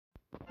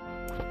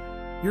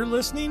You're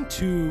listening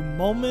to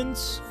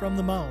Moments from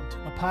the Mount,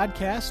 a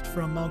podcast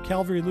from Mount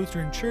Calvary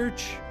Lutheran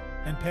Church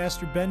and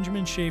Pastor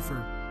Benjamin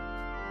Schaefer.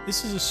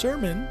 This is a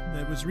sermon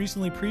that was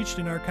recently preached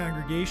in our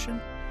congregation.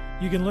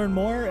 You can learn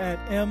more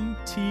at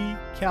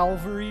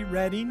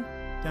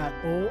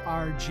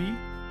mtcalvaryreading.org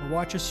or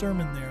watch a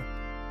sermon there.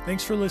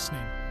 Thanks for listening.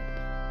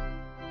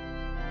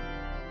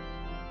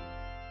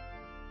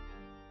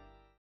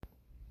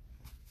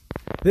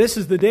 This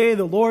is the day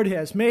the Lord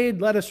has made.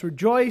 Let us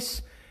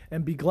rejoice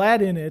and be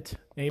glad in it.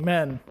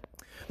 Amen.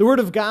 The Word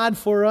of God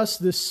for us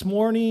this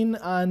morning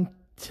on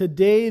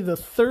today, the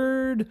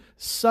third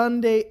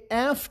Sunday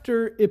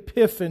after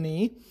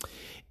Epiphany,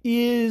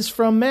 is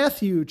from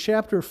Matthew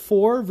chapter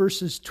 4,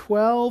 verses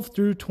 12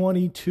 through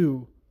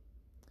 22.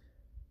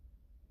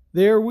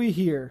 There we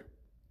hear,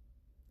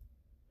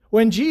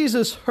 "When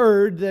Jesus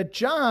heard that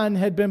John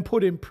had been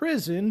put in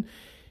prison,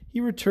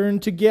 he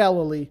returned to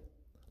Galilee.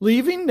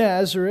 Leaving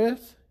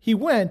Nazareth, he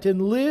went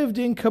and lived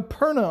in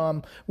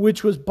Capernaum,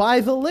 which was by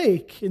the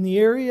lake in the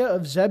area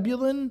of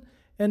Zebulun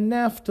and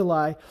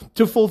Naphtali,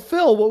 to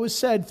fulfill what was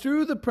said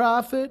through the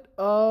prophet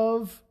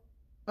of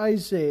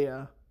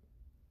Isaiah.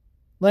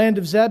 Land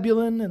of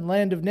Zebulun and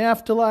land of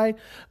Naphtali,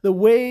 the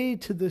way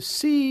to the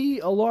sea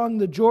along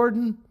the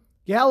Jordan,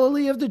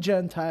 Galilee of the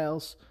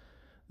Gentiles.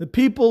 The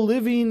people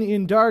living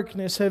in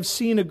darkness have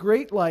seen a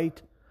great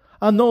light.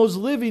 On those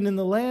living in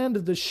the land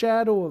of the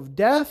shadow of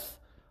death,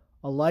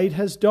 a light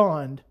has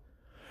dawned."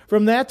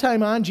 From that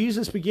time on,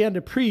 Jesus began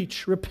to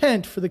preach,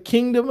 "Repent, for the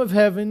kingdom of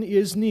heaven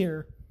is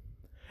near."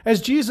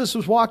 As Jesus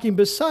was walking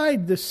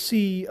beside the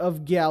Sea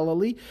of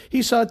Galilee,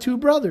 he saw two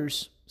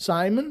brothers,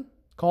 Simon,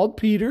 called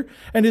Peter,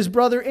 and his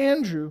brother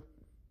Andrew.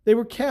 They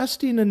were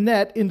casting a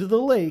net into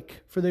the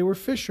lake, for they were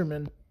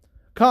fishermen.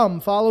 "Come,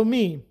 follow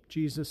me,"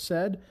 Jesus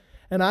said,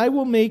 "and I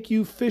will make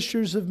you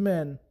fishers of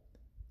men."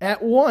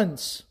 At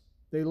once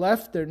they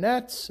left their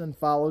nets and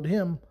followed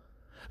him.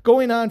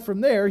 Going on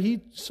from there,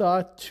 he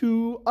saw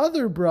two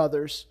other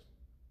brothers,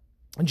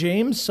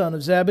 James, son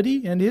of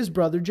Zebedee, and his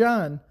brother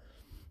John.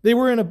 They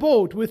were in a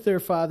boat with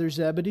their father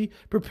Zebedee,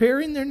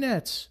 preparing their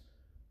nets.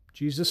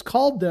 Jesus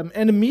called them,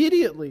 and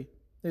immediately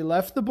they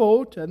left the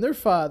boat and their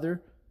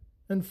father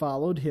and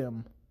followed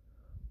him.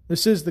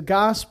 This is the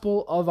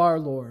gospel of our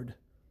Lord.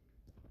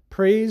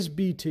 Praise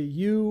be to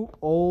you,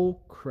 O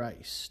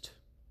Christ.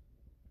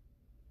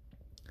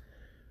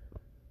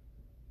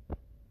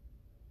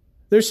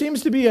 There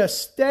seems to be a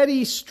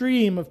steady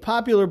stream of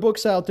popular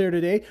books out there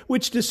today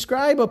which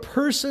describe a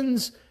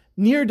person's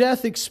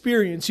near-death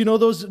experience. You know,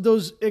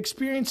 those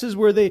experiences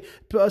where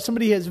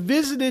somebody has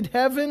visited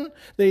heaven,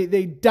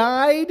 they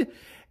died,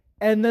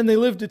 and then they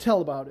lived to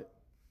tell about it.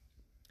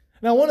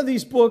 Now, one of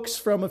these books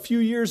from a few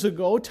years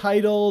ago,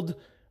 titled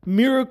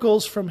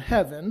Miracles from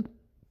Heaven,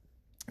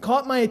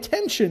 caught my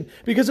attention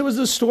because it was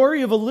the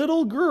story of a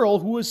little girl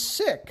who was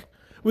sick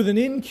with an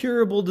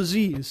incurable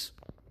disease.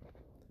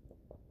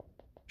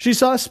 She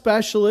saw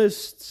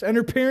specialists, and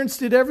her parents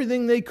did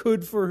everything they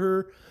could for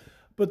her,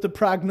 but the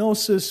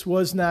prognosis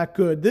was not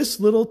good.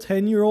 This little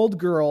 10-year-old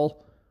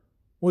girl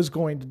was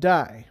going to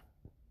die.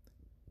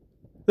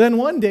 Then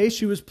one day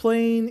she was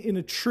playing in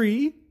a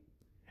tree,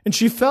 and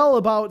she fell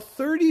about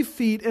 30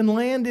 feet and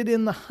landed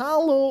in the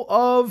hollow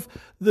of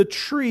the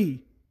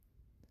tree.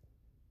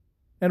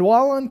 And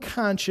while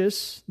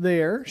unconscious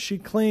there, she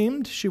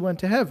claimed she went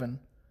to heaven.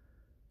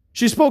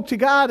 She spoke to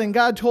God, and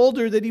God told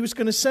her that He was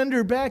going to send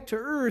her back to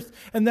earth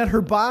and that her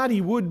body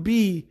would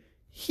be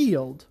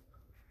healed.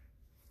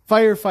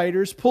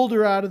 Firefighters pulled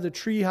her out of the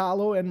tree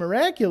hollow, and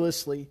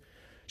miraculously,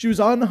 she was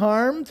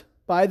unharmed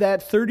by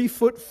that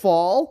 30-foot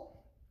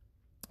fall.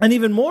 And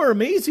even more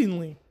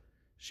amazingly,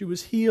 she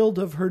was healed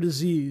of her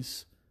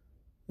disease.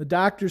 The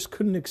doctors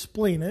couldn't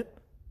explain it,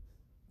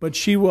 but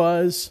she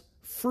was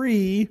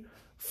free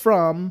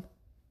from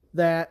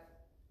that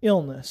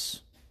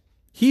illness.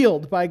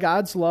 Healed by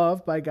God's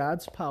love, by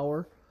God's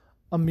power,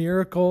 a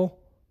miracle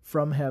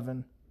from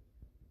heaven.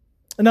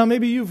 And now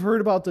maybe you've heard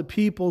about the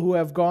people who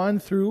have gone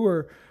through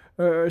or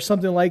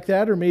something like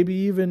that, or maybe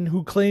even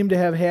who claim to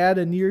have had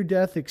a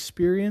near-death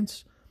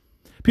experience.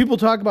 People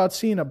talk about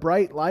seeing a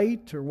bright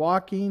light or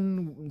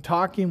walking,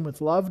 talking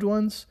with loved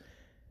ones.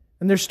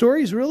 And their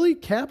stories really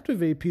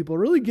captivate people,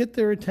 really get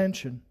their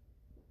attention.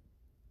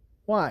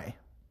 Why?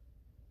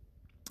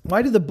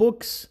 Why do the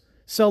books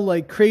sell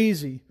like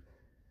crazy?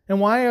 And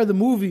why are the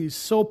movies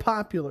so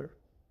popular?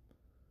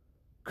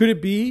 Could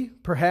it be,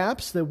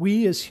 perhaps, that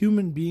we as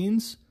human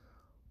beings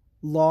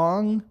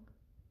long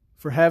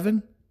for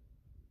heaven?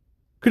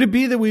 Could it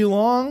be that we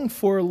long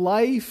for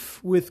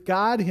life with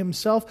God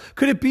Himself?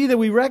 Could it be that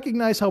we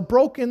recognize how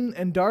broken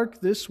and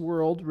dark this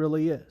world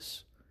really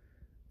is?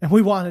 And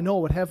we want to know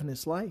what heaven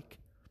is like.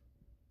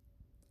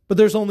 But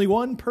there's only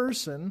one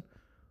person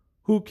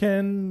who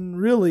can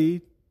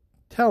really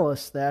tell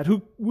us that,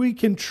 who we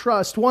can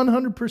trust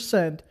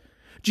 100%.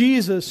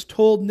 Jesus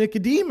told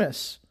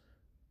Nicodemus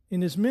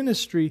in His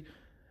ministry,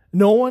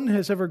 "No one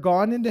has ever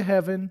gone into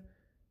heaven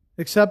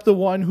except the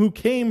one who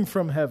came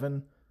from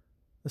heaven,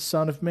 the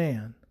Son of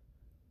Man."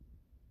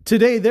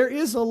 Today, there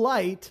is a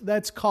light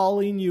that's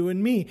calling you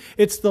and me.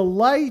 It's the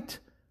light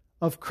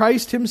of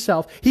Christ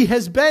himself. He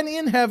has been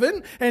in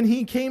heaven, and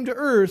he came to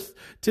earth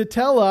to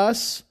tell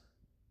us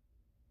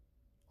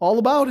all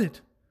about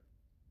it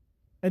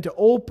and to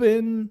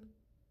open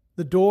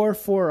the door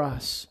for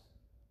us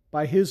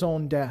by his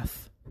own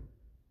death.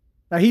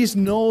 Now, he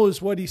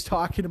knows what he's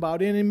talking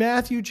about. And in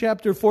Matthew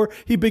chapter 4,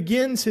 he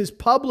begins his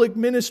public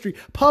ministry,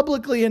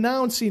 publicly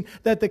announcing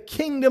that the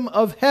kingdom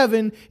of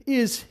heaven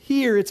is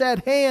here. It's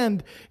at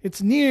hand.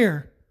 It's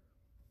near.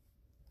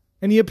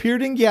 And he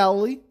appeared in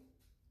Galilee,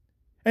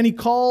 and he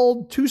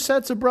called 2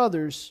 sets of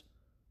brothers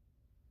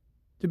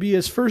to be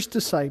his first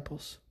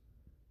disciples.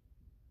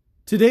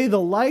 Today,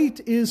 the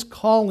light is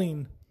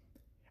calling,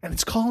 and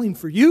it's calling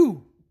for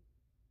you.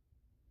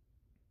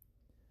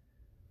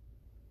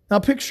 Now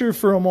picture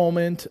for a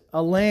moment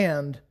a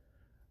land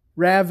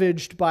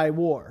ravaged by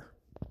war.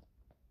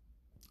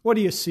 What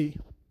do you see?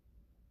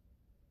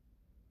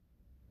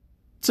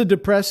 It's a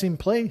depressing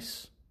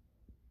place.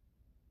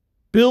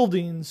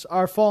 Buildings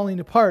are falling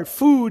apart.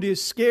 Food is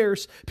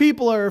scarce.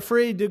 People are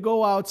afraid to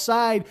go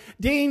outside.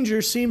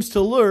 Danger seems to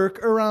lurk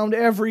around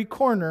every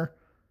corner.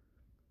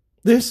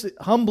 This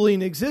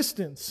humbling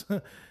existence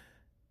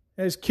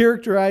has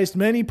characterized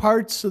many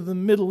parts of the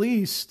Middle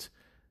East,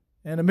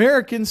 and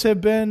Americans have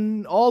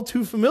been all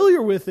too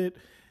familiar with it,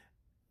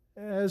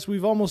 as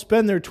we've almost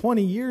been there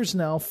 20 years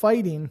now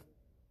fighting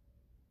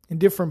in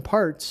different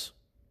parts.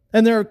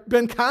 And there have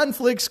been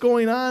conflicts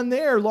going on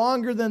there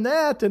longer than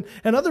that, and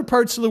other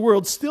parts of the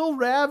world still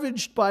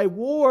ravaged by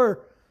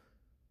war.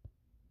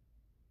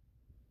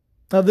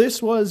 Now,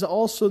 this was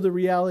also the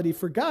reality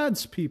for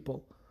God's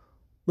people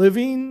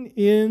living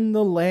in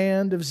the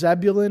land of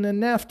Zebulun and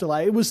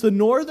Naphtali. It was the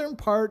northern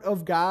part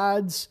of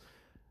God's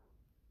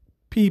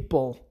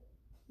people,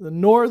 the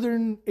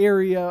northern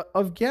area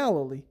of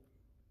Galilee.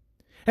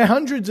 And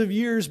hundreds of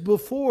years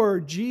before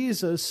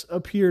Jesus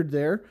appeared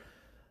there,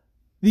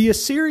 the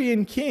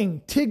Assyrian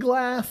king,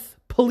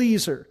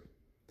 Tiglath-Pileser,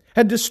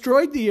 had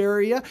destroyed the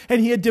area,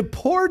 and he had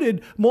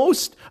deported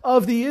most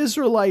of the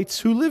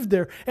Israelites who lived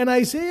there. And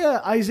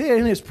Isaiah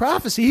in his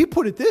prophecy, he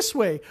put it this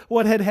way,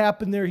 what had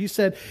happened there. He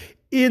said,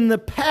 in the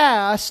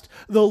past,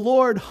 the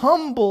Lord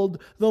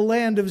humbled the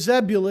land of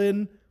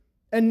Zebulun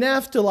and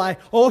Naphtali.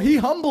 Oh, he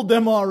humbled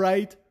them all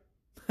right.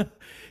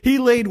 He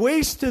laid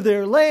waste to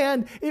their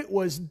land. It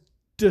was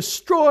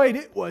destroyed.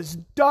 It was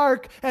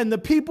dark. And the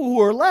people who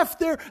were left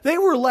there, they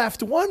were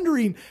left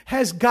wondering,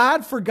 has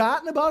God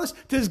forgotten about us?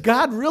 Does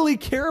God really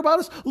care about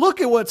us?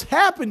 Look at what's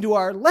happened to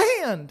our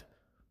land.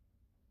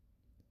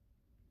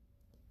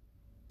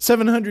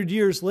 700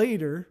 years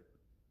later,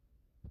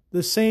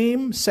 the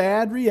same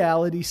sad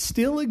reality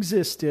still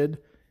existed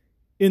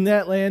in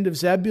that land of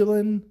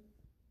Zebulun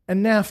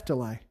and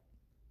Naphtali.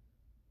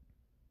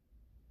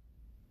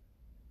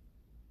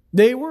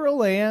 They were a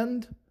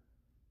land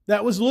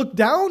that was looked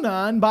down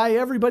on by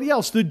everybody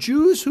else. The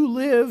Jews who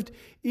lived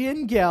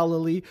in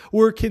Galilee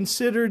were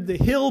considered the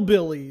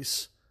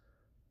hillbillies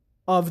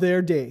of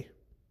their day.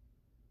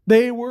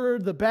 They were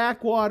the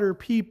backwater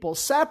people,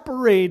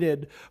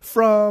 separated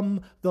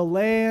from the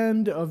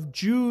land of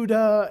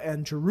Judah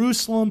and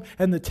Jerusalem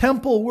and the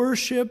temple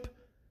worship.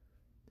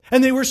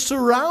 And they were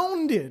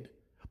surrounded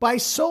by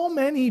so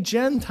many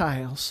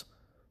Gentiles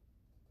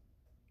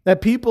that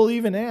people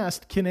even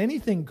asked, can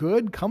anything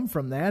good come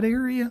from that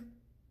area?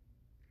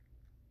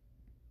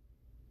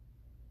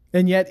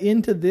 And yet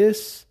into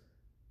this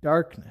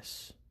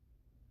darkness,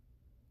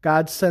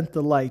 God sent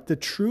the light, the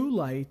true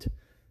light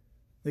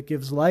that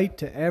gives light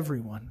to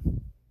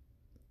everyone.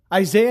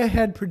 Isaiah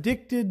had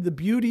predicted the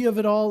beauty of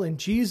it all, and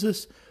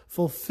Jesus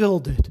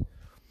fulfilled it.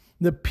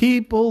 The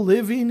people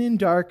living in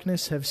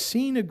darkness have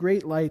seen a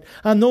great light.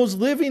 On those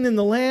living in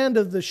the land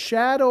of the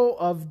shadow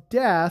of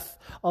death,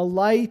 a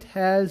light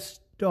has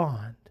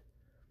dawned.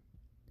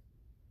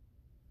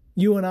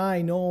 You and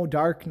I know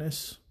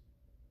darkness.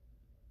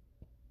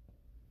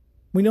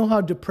 We know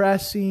how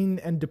depressing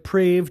and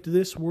depraved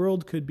this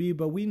world could be,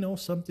 but we know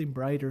something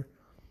brighter.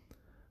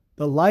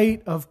 The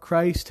light of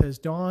Christ has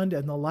dawned,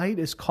 and the light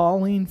is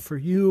calling for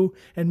you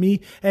and me.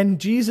 And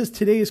Jesus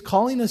today is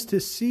calling us to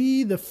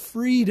see the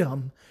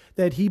freedom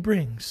that He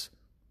brings.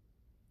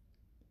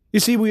 You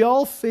see, we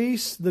all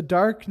face the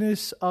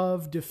darkness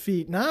of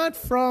defeat, not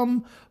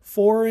from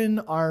foreign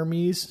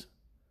armies,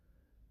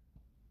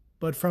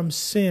 but from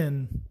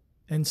sin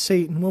and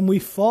Satan. When we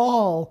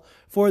fall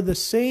for the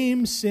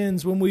same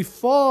sins, when we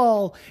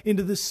fall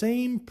into the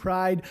same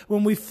pride,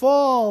 when we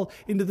fall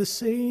into the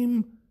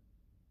same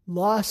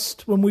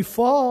lust, when we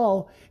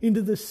fall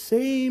into the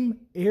same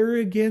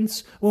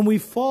arrogance, when we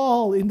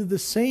fall into the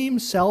same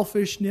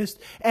selfishness,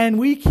 and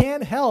we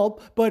can't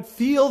help but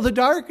feel the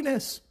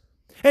darkness.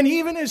 And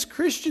even as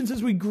Christians,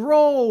 as we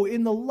grow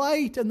in the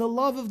light and the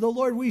love of the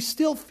Lord, we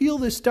still feel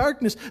this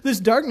darkness.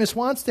 This darkness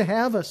wants to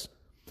have us.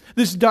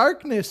 This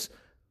darkness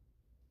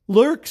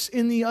lurks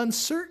in the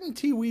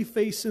uncertainty we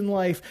face in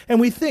life, and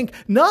we think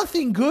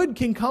nothing good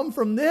can come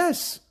from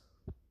this.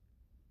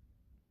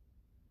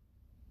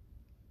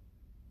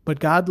 But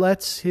God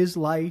lets His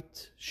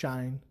light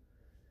shine.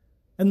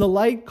 And the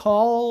light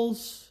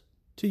calls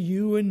to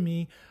you and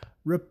me,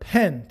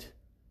 repent,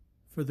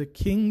 for the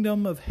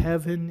kingdom of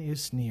heaven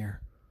is near.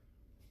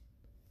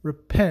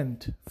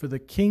 Repent, for the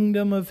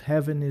kingdom of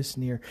heaven is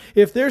near.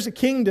 If there's a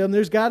kingdom,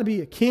 there's got to be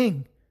a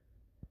king.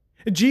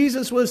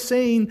 Jesus was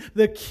saying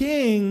the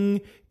king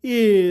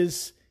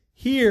is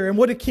here. And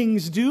what do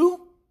kings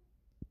do?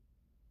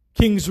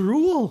 Kings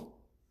rule.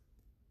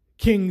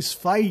 Kings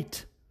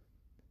fight.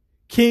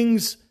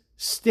 Kings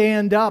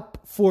stand up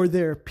for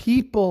their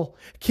people.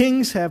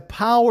 Kings have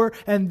power,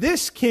 and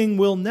this king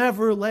will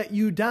never let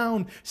you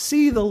down.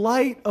 See the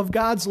light of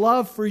God's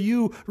love for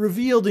you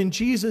revealed in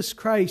Jesus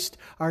Christ,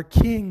 our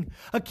King.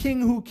 A king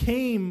who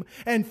came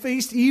and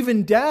faced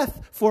even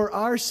death for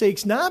our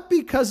sakes, not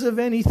because of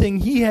anything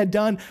he had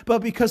done,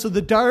 but because of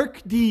the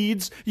dark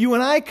deeds you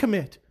and I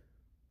commit.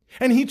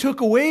 And he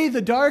took away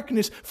the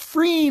darkness,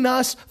 freeing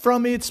us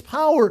from its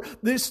power.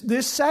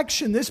 This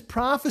section, this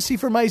prophecy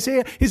from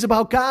Isaiah is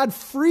about God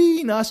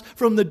freeing us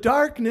from the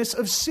darkness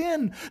of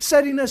sin,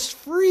 setting us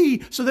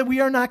free so that we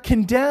are not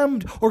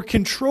condemned or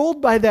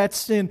controlled by that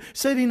sin,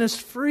 setting us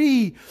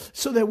free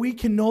so that we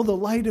can know the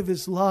light of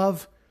his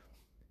love.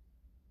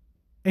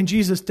 And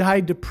Jesus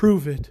died to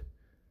prove it.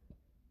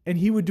 And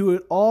he would do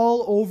it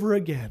all over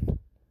again.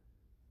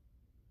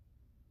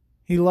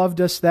 He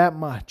loved us that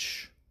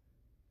much.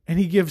 And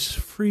he gives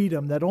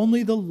freedom that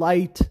only the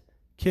light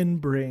can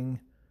bring.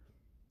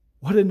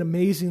 What an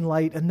amazing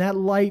light. And that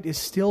light is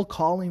still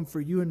calling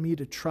for you and me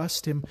to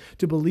trust him,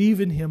 to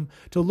believe in him,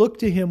 to look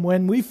to him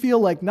when we feel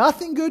like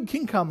nothing good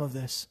can come of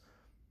this.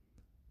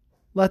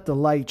 Let the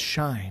light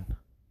shine.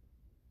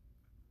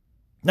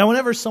 Now,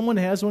 whenever someone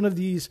has one of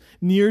these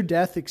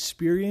near-death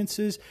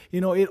experiences,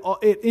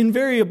 it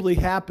invariably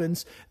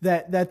happens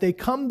that they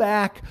come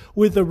back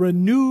with a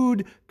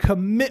renewed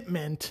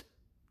commitment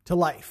to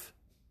life.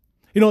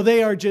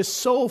 They are just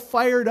so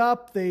fired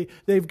up.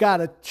 They've got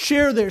to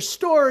share their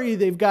story.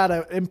 They've got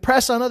to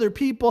impress on other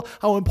people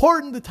how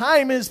important the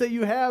time is that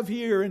you have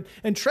here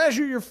and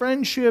treasure your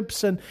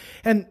friendships. And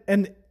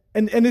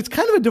it's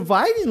kind of a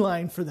dividing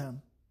line for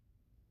them.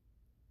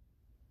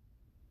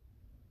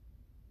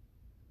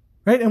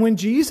 Right? And when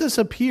Jesus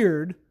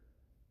appeared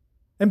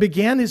and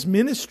began his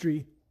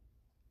ministry,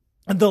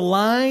 the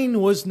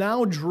line was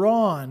now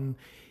drawn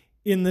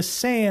in the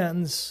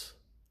sands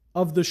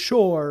of the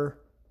shore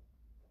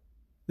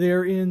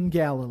there in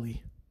Galilee.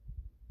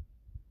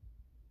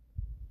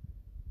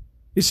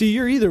 You see,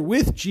 you're either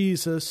with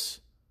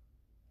Jesus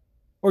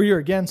or you're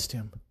against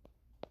him.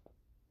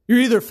 You're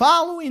either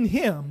following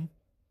him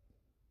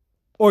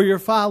or you're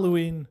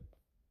following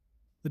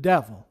the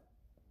devil.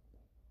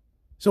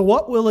 So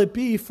what will it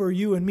be for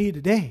you and me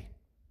today?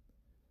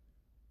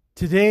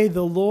 Today,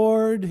 the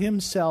Lord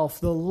himself,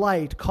 the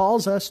light,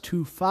 calls us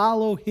to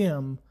follow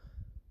him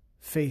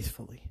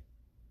faithfully.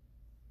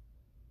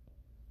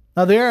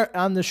 Now there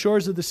on the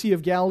shores of the Sea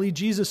of Galilee,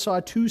 Jesus saw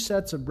two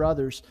sets of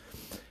brothers,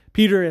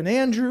 Peter and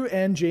Andrew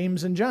and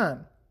James and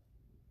John.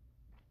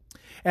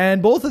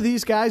 And both of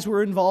these guys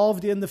were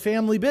involved in the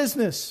family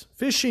business,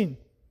 fishing.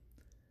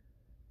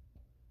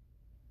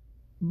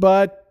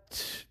 But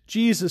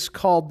Jesus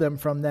called them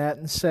from that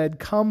and said,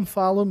 "Come,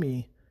 follow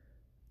me,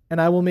 and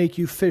I will make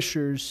you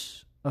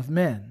fishers of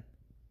men."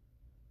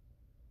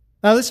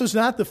 Now this was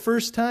not the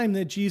first time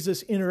that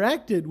Jesus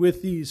interacted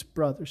with these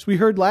brothers. We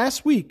heard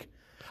last week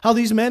how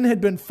these men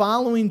had been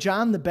following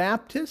John the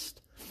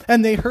Baptist,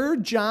 and they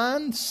heard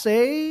John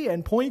say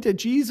and point at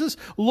Jesus,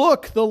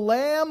 "Look, the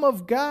Lamb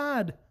of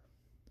God."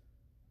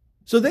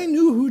 So they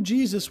knew who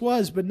Jesus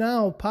was, but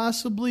now,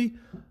 possibly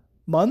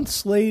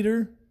months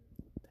later,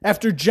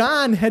 after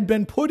John had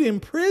been put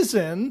in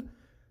prison,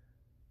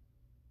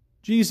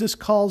 Jesus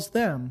calls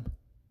them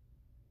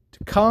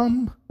to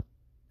come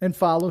and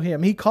follow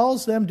him. He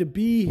calls them to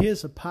be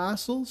his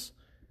apostles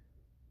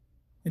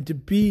and to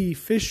be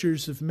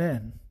fishers of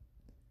men.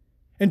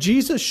 And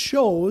Jesus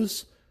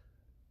shows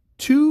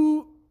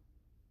two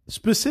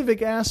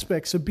specific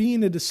aspects of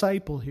being a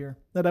disciple here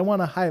that I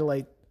want to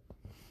highlight.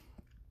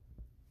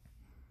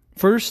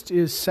 First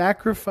is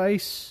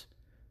sacrifice,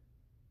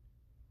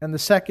 and the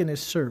second is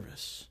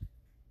service.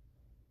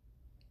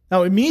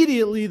 Now,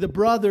 immediately the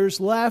brothers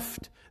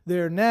left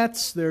their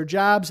nets, their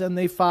jobs, and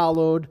they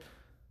followed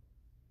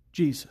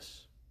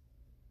Jesus.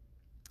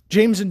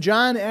 James and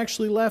John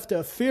actually left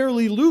a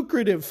fairly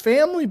lucrative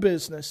family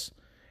business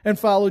and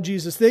followed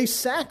Jesus. They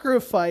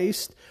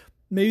sacrificed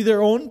maybe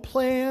their own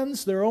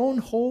plans, their own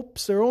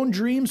hopes, their own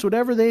dreams,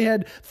 whatever they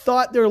had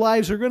thought their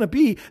lives were going to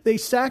be. They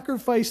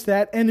sacrificed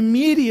that and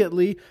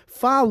immediately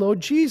followed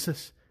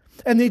Jesus.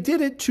 And they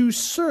did it to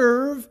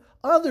serve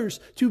others,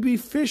 to be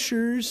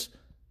fishers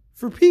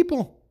for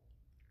people.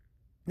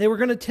 They were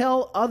going to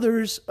tell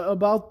others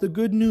about the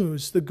good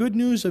news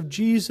of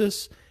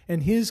Jesus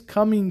and his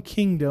coming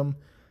kingdom.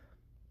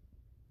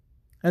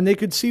 And they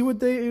could see what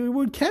they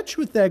would catch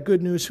with that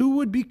good news. Who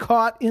would be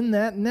caught in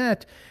that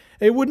net?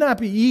 It would not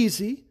be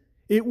easy.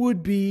 It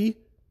would be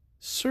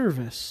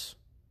service.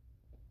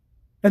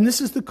 And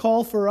this is the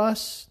call for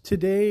us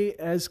today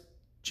as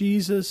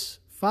Jesus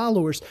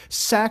followers.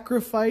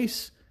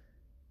 Sacrifice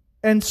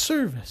and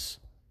service.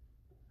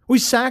 We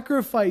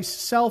sacrifice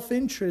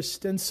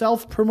self-interest and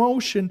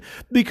self-promotion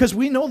because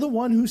we know the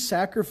one who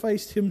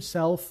sacrificed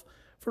himself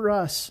for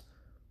us.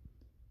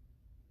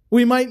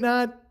 We might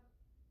not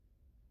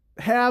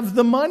have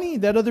the money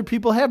that other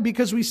people have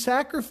because we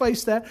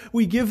sacrifice that.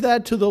 We give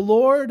that to the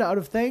Lord out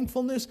of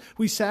thankfulness.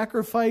 We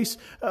sacrifice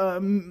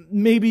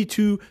maybe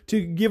to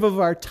give of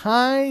our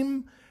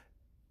time,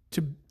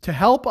 to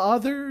help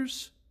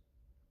others,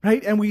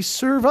 right? And we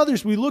serve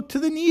others. We look to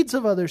the needs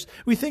of others.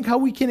 We think how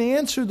we can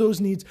answer those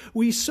needs.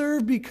 We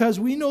serve because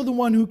we know the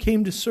one who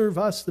came to serve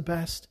us the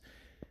best.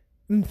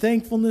 In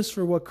thankfulness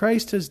for what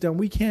Christ has done,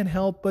 we can't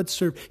help but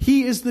serve.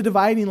 He is the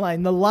dividing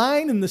line. The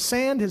line in the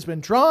sand has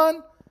been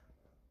drawn,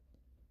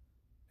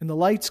 and the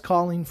light's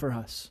calling for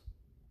us.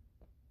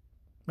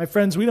 My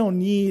friends, we don't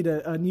need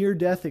a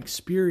near-death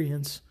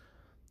experience.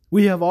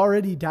 We have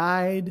already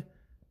died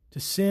to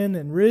sin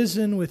and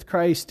risen with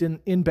Christ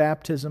in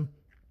baptism.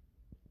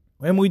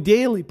 And we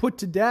daily put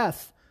to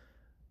death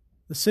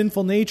the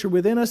sinful nature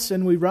within us,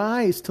 and we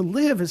rise to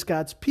live as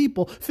God's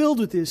people, filled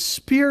with His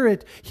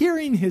Spirit,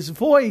 hearing His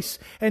voice,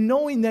 and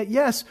knowing that,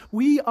 yes,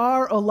 we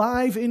are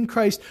alive in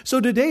Christ. So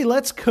today,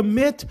 let's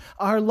commit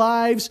our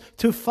lives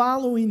to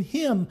following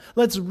Him.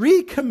 Let's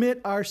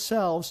recommit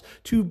ourselves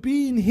to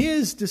being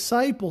His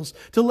disciples,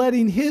 to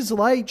letting His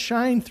light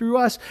shine through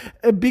us,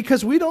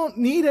 because we don't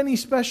need any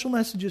special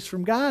messages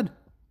from God.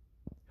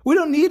 We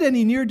don't need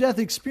any near-death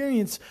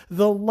experience.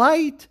 The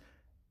light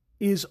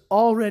is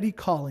already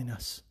calling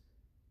us,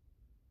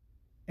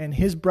 and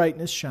His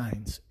brightness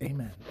shines.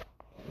 Amen.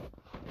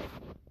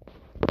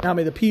 Now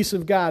may the peace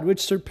of God, which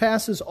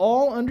surpasses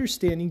all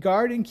understanding,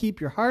 guard and keep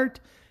your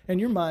heart and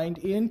your mind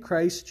in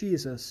Christ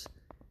Jesus.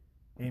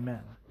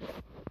 Amen.